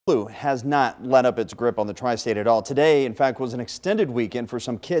Flu has not let up its grip on the tri-state at all. Today, in fact, was an extended weekend for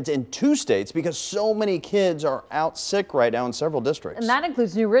some kids in 2 states because so many kids are out sick right now in several districts. And that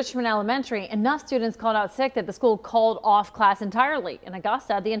includes New Richmond Elementary. Enough students called out sick that the school called off class entirely. In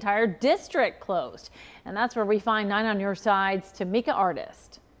Augusta, the entire district closed. And that's where we find 9 on your side's Tamika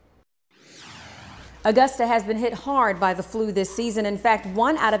Artist. Augusta has been hit hard by the flu this season. In fact,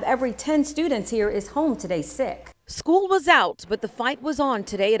 1 out of every 10 students here is home today sick. School was out, but the fight was on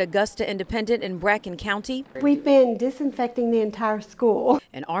today at Augusta Independent in Bracken County. We've been disinfecting the entire school.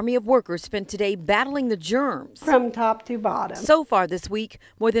 An army of workers spent today battling the germs From top to bottom. So far this week,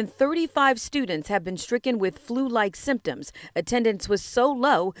 more than 35 students have been stricken with flu-like symptoms. Attendance was so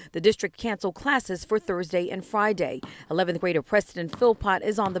low, the district canceled classes for Thursday and Friday. 11th grader Preston Philpott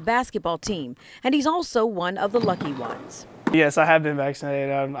is on the basketball team, and he's also one of the lucky ones. Yes, I have been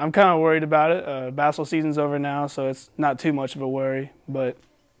vaccinated. I'm kind of worried about it. Basketball season's over now, so it's not too much of a worry, but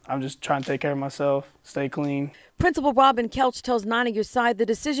I'm just trying to take care of myself, stay clean. Principal Robin Kelch tells 9 on your side the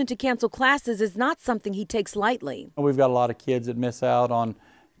decision to cancel classes is not something he takes lightly. We've got a lot of kids that miss out on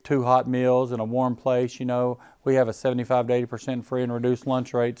 2 hot meals in a warm place. You know, we have a 75 to 80% free and reduced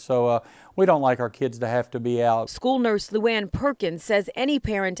lunch rate, so we don't like our kids to have to be out. School nurse Luann Perkins says any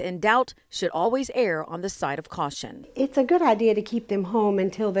parent in doubt should always err on the side of caution. It's a good idea to keep them home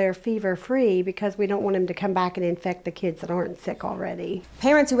until they're fever free because we don't want them to come back and infect the kids that aren't sick already.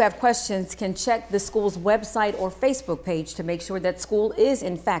 Parents who have questions can check the school's website or Facebook page to make sure that school is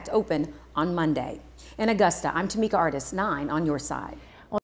in fact open on Monday. In Augusta, I'm Tamika Artist, 9 on your side.